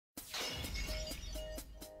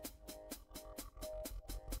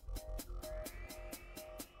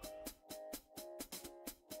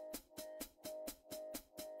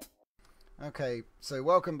Okay, so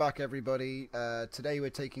welcome back everybody. Today we're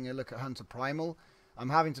taking a look at Hunter Primal. I'm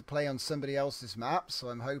having to play on somebody else's map, so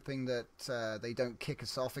I'm hoping that they don't kick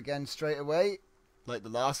us off again straight away, like the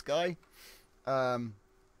last guy. But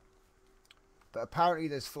apparently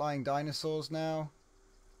there's flying dinosaurs now,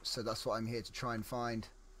 so that's what I'm here to try and find.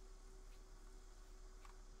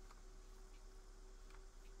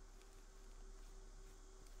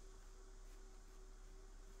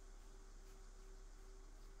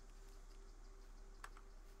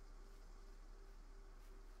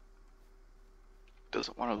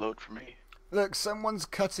 Doesn't want to load for me. Look, someone's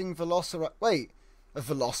cutting Velociraptor. Wait, a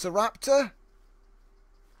Velociraptor?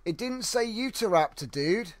 It didn't say Utahraptor,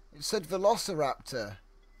 dude. It said Velociraptor.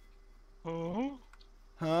 Oh?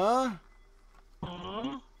 Huh?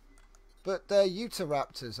 Huh? But they're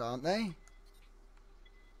Utahraptors, aren't they?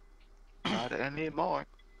 Not anymore.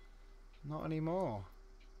 Not anymore.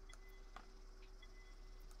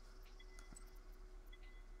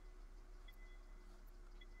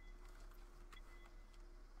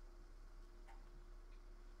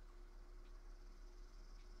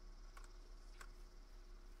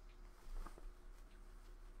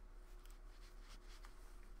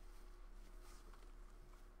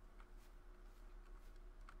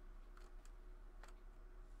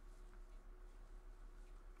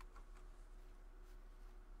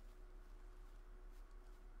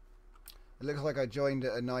 It looks like I joined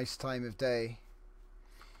at a nice time of day.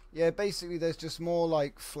 Yeah, basically there's just more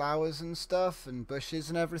like flowers and stuff and bushes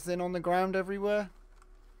and everything on the ground everywhere.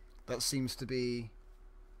 That seems to be...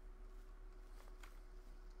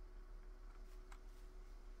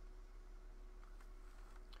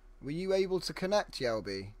 Were you able to connect,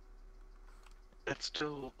 Yelby? It's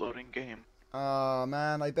still loading game. Ah,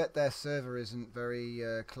 man, I bet their server isn't very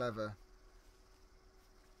clever.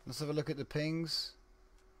 Let's have a look at the pings.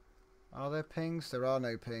 Are there pings? There are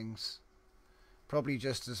no pings. Probably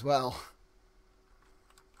just as well.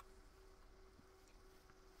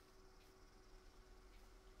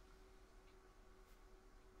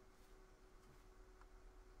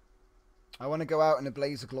 I want to go out in a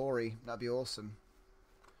blaze of glory. That'd be awesome.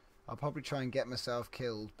 I'll probably try and get myself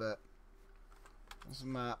killed, but... There's a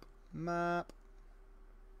map. Map.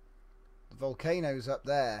 The volcano's up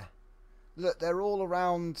there. Look, they're all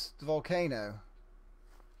around the volcano.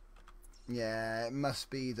 Yeah, it must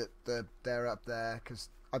be that they're up there, because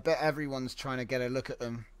I bet everyone's trying to get a look at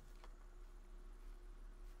them.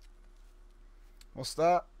 What's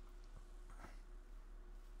that?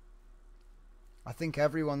 I think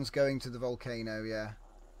everyone's going to the volcano, yeah.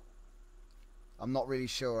 I'm not really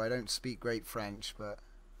sure. I don't speak great French, but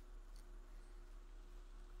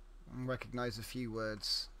I recognise a few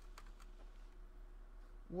words.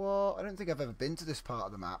 What? I don't think I've ever been to this part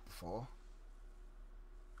of the map before.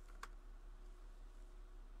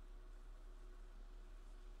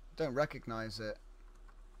 Don't recognise it.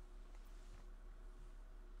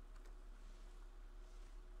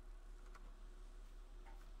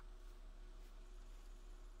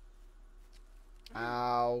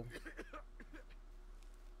 Ow.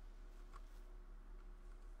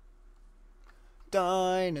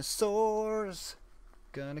 Dinosaurs.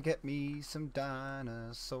 Gonna get me some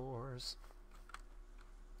dinosaurs.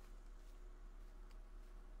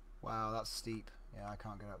 Wow, that's steep. Yeah, I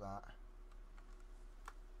can't get up that.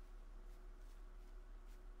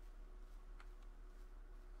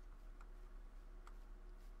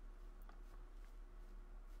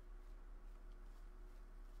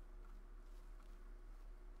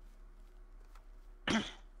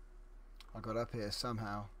 I got up here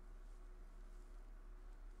somehow.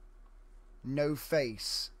 No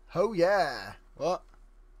face. Oh yeah. What?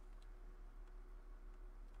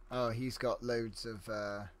 Oh, he's got loads of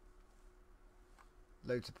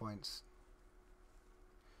points.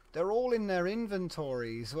 They're all in their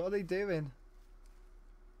inventories. What are they doing?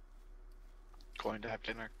 Going to have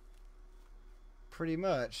dinner. Pretty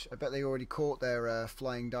much. I bet they already caught their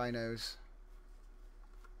flying dinos.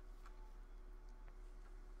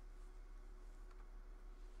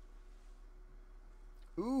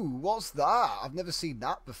 Ooh, what's that? I've never seen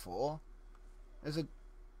that before. There's a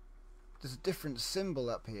different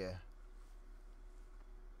symbol up here.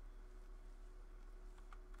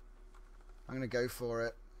 I'm gonna go for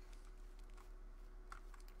it.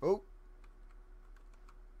 Oh.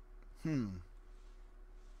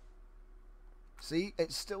 See,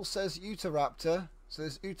 it still says Utahraptor. So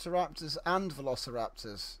there's Utahraptors and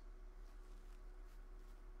Velociraptors.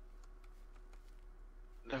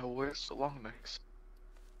 Now where's the long necks?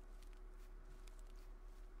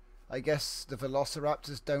 I guess the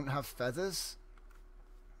Velociraptors don't have feathers?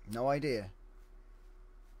 No idea.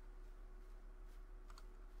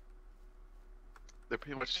 They're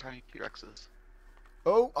pretty much tiny T-Rexes.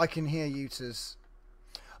 Oh, I can hear Utas.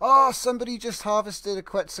 Oh, somebody just harvested a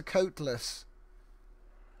Quetzalcoatlus.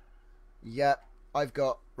 Yep, I've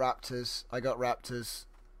got raptors. I got raptors.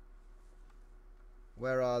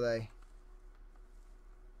 Where are they?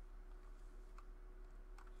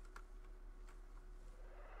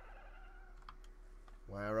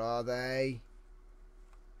 Where are they?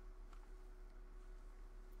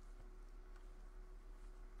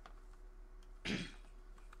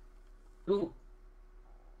 Ooh.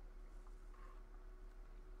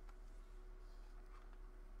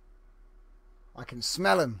 I can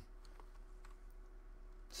smell them.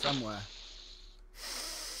 Somewhere.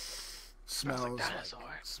 Smells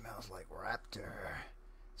like raptor.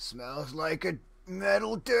 Smells like a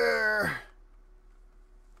metal door.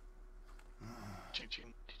 Ching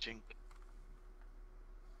ching ching.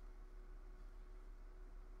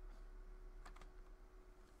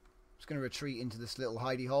 Just gonna retreat into this little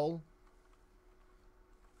hidey hole.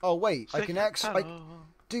 Oh wait, I can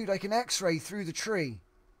dude, I can X-ray through the tree.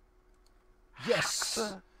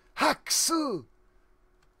 Yes, Haxu.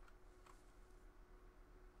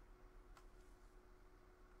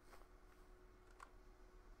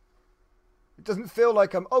 It doesn't feel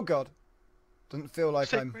like I'm. Oh god, doesn't feel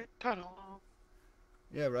like I'm. Tunnel.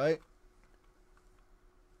 Yeah, right.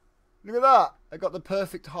 Look at that! I got the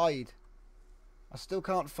perfect hide. I still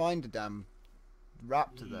can't find a damn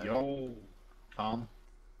raptor though. Yo, Tom.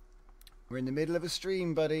 We're in the middle of a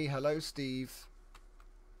stream, buddy. Hello, Steve.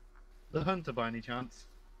 The hunter by any chance?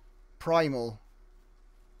 Primal.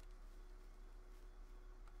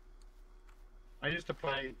 I used to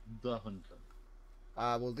play the hunter.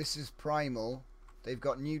 Well, this is Primal. They've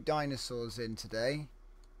got new dinosaurs in today,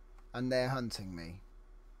 and they're hunting me.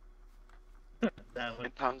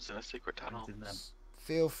 And Tom's in a secret tunnel.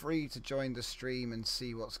 Feel free to join the stream and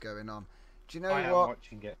see what's going on. Do you know I am what?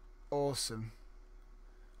 watching it. Awesome.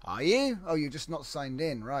 Are you? Oh, you're just not signed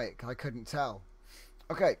in, right? I couldn't tell.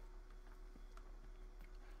 Okay.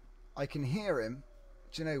 I can hear him.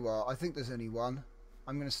 Do you know what? I think there's only one.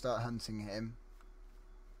 I'm going to start hunting him.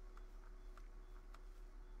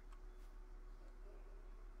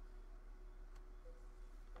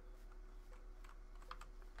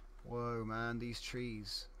 Whoa, man, these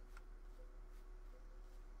trees.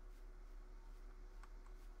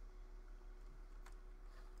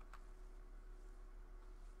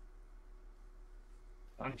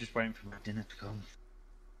 I'm just waiting for my dinner to come.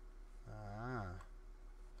 Ah.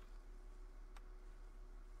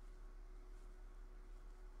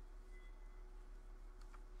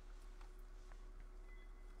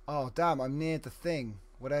 Oh, damn, I'm near the thing.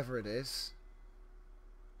 Whatever it is.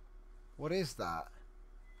 What is that?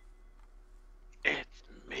 It's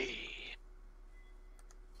me.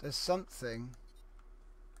 There's something.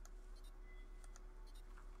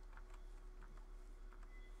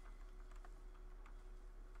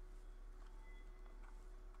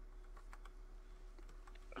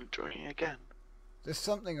 I'm joining again. There's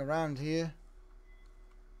something around here.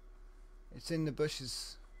 It's in the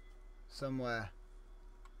bushes somewhere.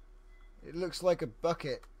 It looks like a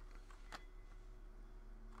bucket.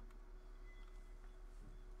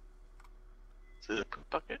 Is it a poop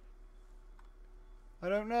bucket? I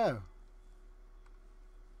don't know.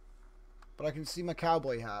 But I can see my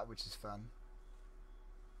cowboy hat, which is fun.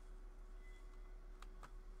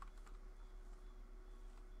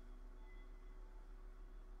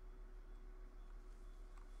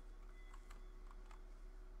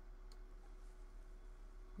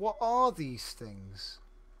 What are these things?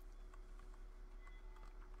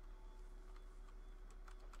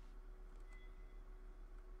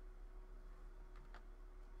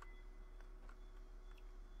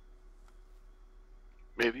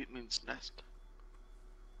 Maybe it means nest.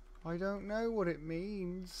 I don't know what it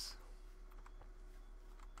means.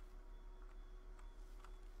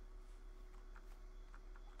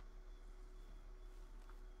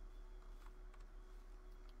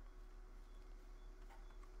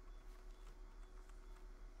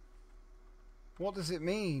 What does it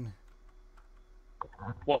mean?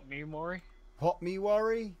 What, me, Maury? What me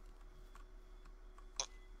worry?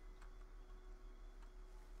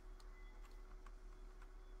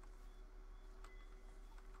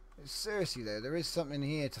 Seriously though, there is something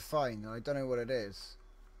here to find and I don't know what it is.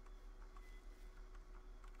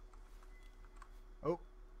 Oh.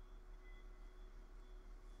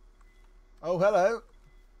 Oh, hello.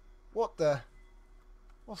 What the?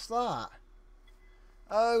 What's that?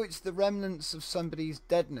 Oh, it's the remnants of somebody's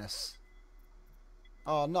deadness.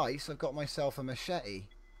 Oh, nice. I've got myself a machete.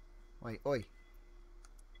 Wait, oi.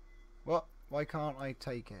 What? Why can't I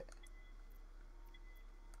take it?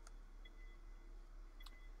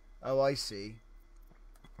 Oh, I see.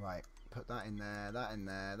 Right, put that in there, that in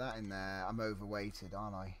there, that in there. I'm overweighted,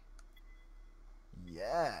 aren't I?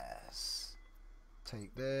 Yes.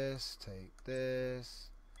 Take this,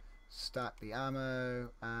 stack the ammo,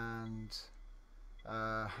 and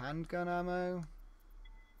handgun ammo.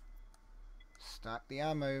 Stack the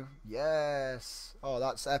ammo. Yes. Oh,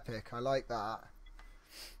 that's epic. I like that.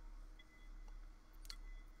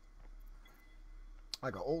 I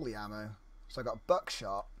got all the ammo. So I got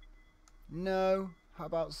buckshot. No. How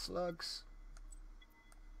about slugs?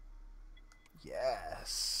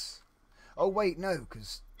 Yes. Oh, wait, no,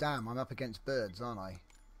 because, damn, I'm up against birds, aren't I?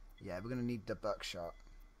 Yeah, we're going to need the buckshot.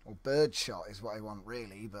 Or bird shot is what I want,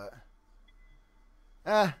 really, but...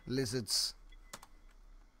 lizards.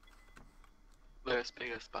 There's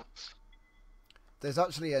bigger spots. There's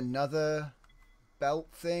actually another belt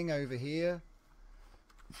thing over here.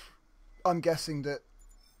 I'm guessing that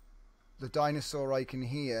the dinosaur I can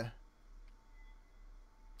hear...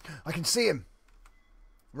 I can see him!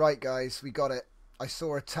 Right, guys, we got it. I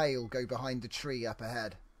saw a tail go behind the tree up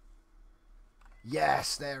ahead.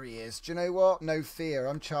 Yes, there he is. Do you know what? No fear,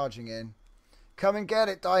 I'm charging in. Come and get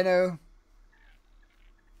it, Dino.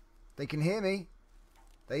 They can hear me.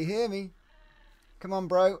 They hear me. Come on,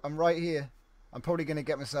 bro. I'm right here. I'm probably going to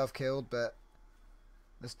get myself killed, but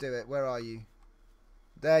let's do it. Where are you?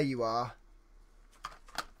 There you are.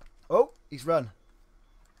 Oh, he's run.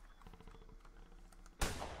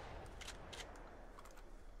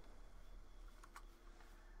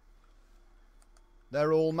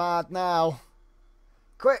 They're all mad now.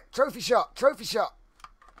 Quick, trophy shot, trophy shot.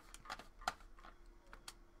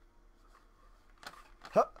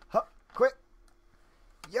 Huh, huh, quick.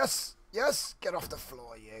 Yes, yes, get off the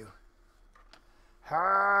floor, you.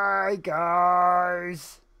 Hi,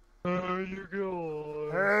 guys. Hey, you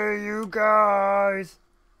guys. Hey, you guys.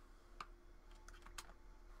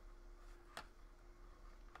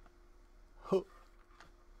 Huh.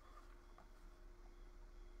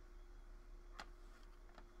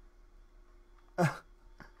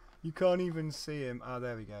 You can't even see him. Ah,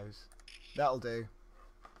 there he goes. That'll do.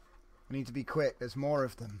 I need to be quick. There's more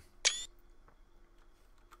of them.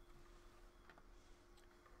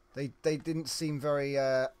 They didn't seem very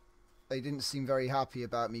happy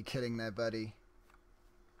about me killing their buddy.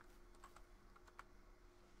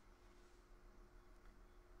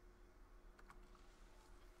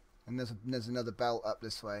 And there's another belt up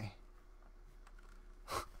this way.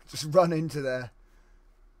 Just run into there.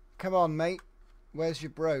 Come on, mate. Where's your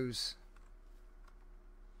bros?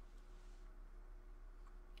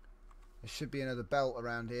 There should be another belt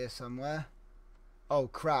around here somewhere. Oh,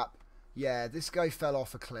 crap. Yeah, this guy fell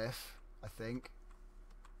off a cliff, I think.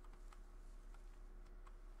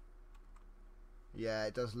 Yeah,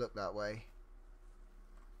 it does look that way.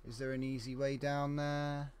 Is there an easy way down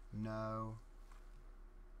there? No.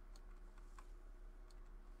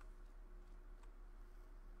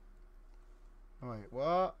 Wait,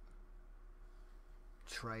 what?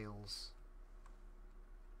 Trails.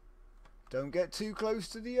 Don't get too close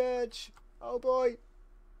to the edge. Oh boy.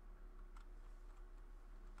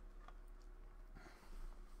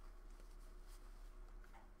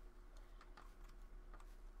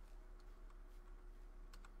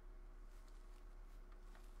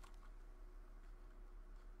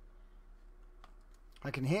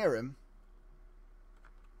 I can hear him.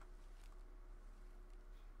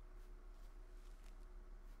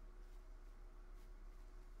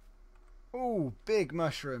 Ooh, big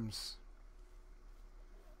mushrooms.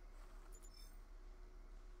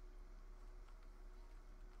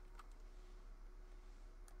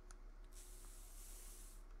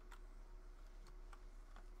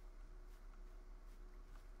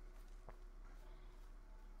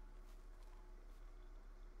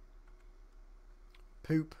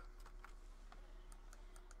 Poop.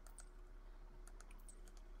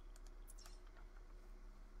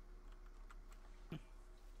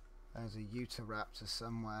 There's a Utahraptor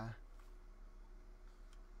somewhere.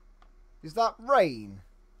 Is that rain?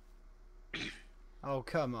 Oh,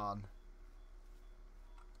 come on.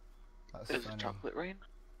 That's Is funny. it chocolate rain?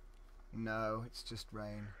 No, it's just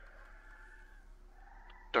rain.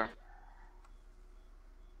 Darn.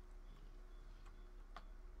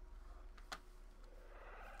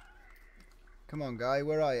 Come on, guy,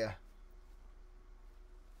 where are you?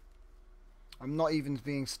 I'm not even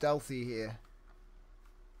being stealthy here.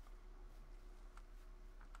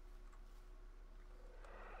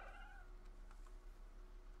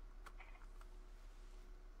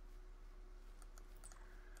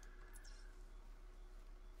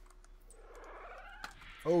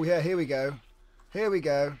 Oh yeah, here we go. Here we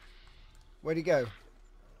go. Where'd he go?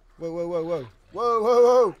 Whoa, whoa, whoa, whoa. Whoa, whoa,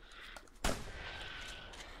 whoa!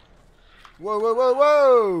 Whoa, whoa, whoa,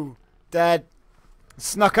 whoa! Dead.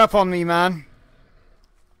 Snuck up on me, man.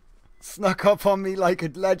 Snuck up on me like a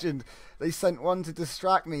legend. They sent one to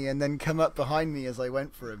distract me and then come up behind me as I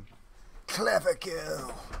went for him. Clever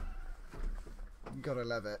kill. Gotta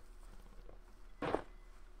love it.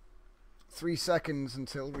 3 seconds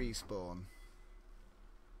until respawn.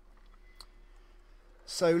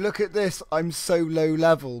 So look at this. I'm so low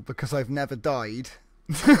level because I've never died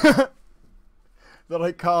that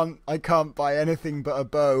I can't buy anything but a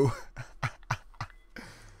bow.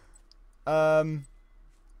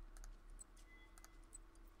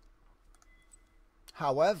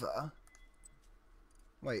 However,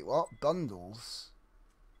 wait, what? Bundles?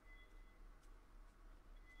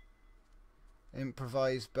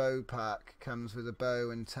 Improvised bow pack comes with a bow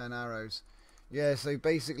and 10 arrows. Yeah, so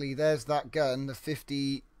basically there's that gun, the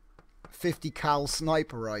 50 cal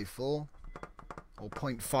sniper rifle. Or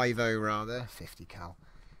 .50 rather, 50 cal.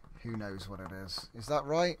 Who knows what it is. Is that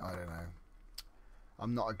right? I don't know.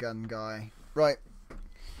 I'm not a gun guy. Right.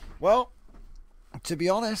 Well, to be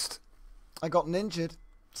honest, I got ninjaed,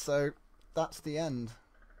 so that's the end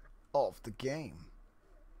of the game.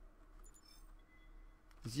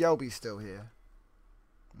 Is Yelby still here?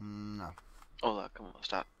 No. Hola, ¿cómo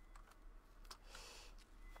está?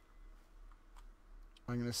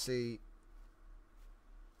 I'm going to see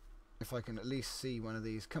if I can at least see one of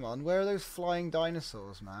these. Come on, where are those flying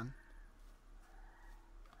dinosaurs, man?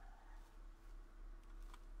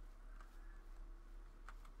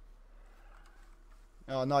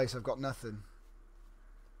 Oh, nice, I've got nothing.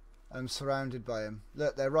 I'm surrounded by them.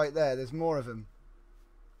 Look, they're right there. There's more of them.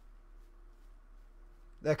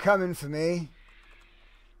 They're coming for me.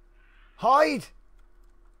 Hide!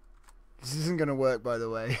 This isn't going to work, by the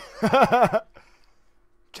way.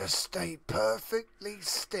 Just stay perfectly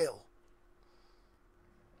still.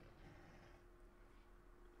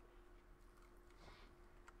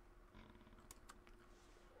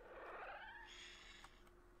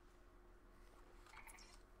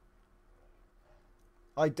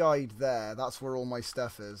 I died there. That's where all my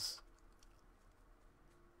stuff is.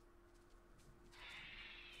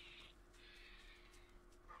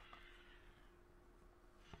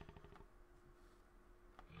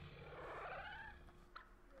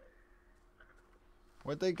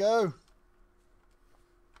 Where'd they go?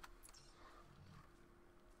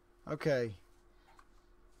 Okay.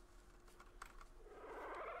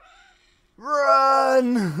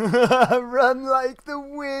 Run! Run like the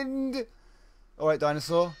wind! Alright,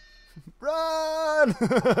 dinosaur. Run!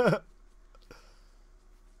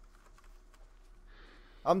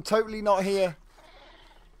 I'm totally not here.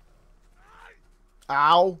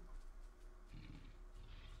 Ow!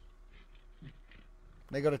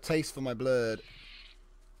 They got a taste for my blood.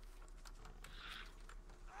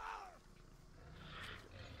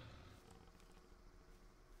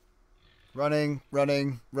 Running,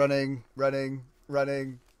 running, running, running,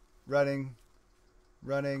 running, running,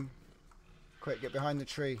 running. Quick, get behind the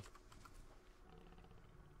tree.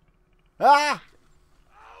 Ah!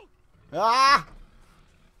 Ah!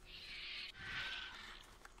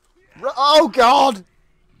 Oh, God!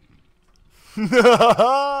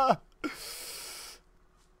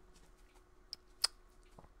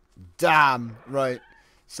 Damn. Right.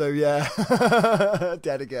 So, yeah.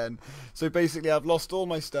 Dead again. So, basically, I've lost all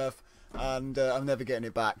my stuff. And I'm never getting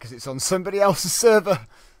it back because it's on somebody else's server.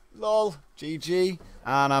 Lol. GG.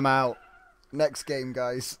 And I'm out. Next game,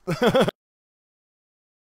 guys.